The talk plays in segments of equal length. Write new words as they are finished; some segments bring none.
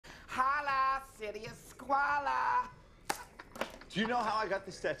Crazy Squala. Do you know how I got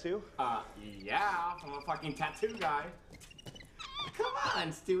this tattoo? Yeah, from a fucking tattoo guy. Come on,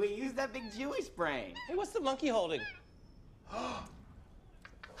 Stewie, use that big Jewish brain. Hey, what's the monkey holding?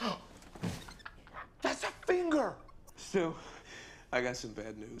 That's a finger! Stu, I got some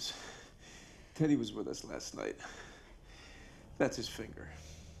bad news. Teddy was with us last night. That's his finger.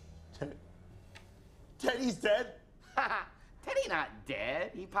 Teddy's dead? Teddy not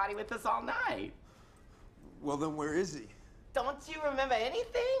dead. He partied with us all night. Well, then where is he? Don't you remember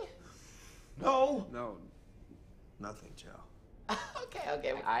anything? No. No, nothing, Chow.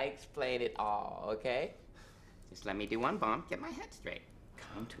 Okay. I explain it all, okay? Just let me do one bump, get my head straight.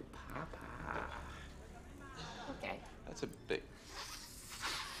 Come to Papa. Okay. That's a big...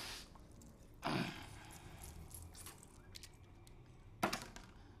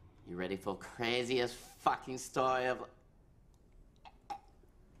 You ready for craziest fucking story of...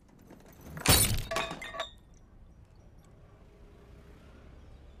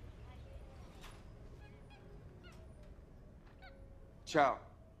 Chow.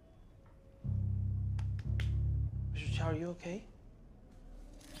 Mr. Chow, are you okay?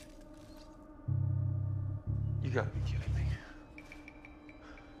 You gotta be kidding me.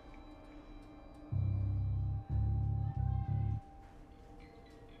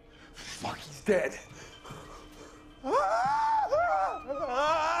 Fuck, he's dead.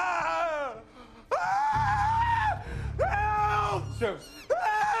 Stu! Stu,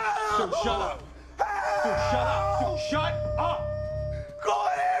 shut up! Stu, shut up! Stu, shut up! Call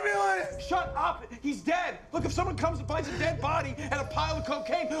an ambulance! Shut up! He's dead! Look, if someone comes and finds a dead body and a pile of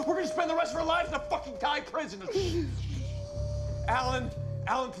cocaine, we're gonna spend the rest of our lives in a fucking Thai prison. Alan,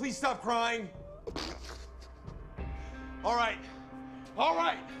 please stop crying. All right.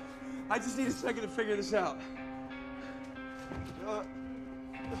 I just need a second to figure this out.